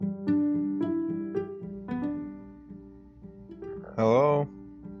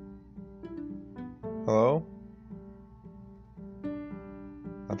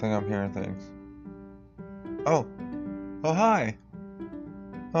of things. Oh, hi.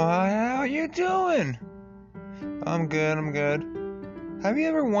 Oh, hi, how you doing? I'm good. Have you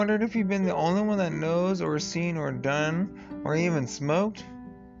ever wondered if you've been the only one that knows or seen or done or even smoked?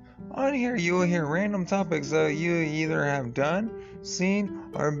 On here you will hear random topics that you either have done,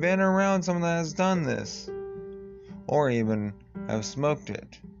 seen, or been around someone that has done this, or even have smoked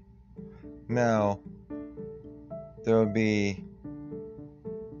it. Now, there will be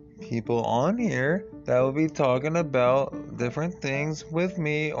people on here that will be talking about different things with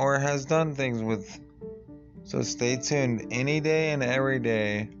me or has done things with. So stay tuned any day and every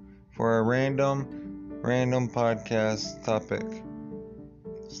day for a random podcast topic.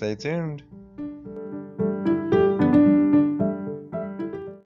 Stay tuned.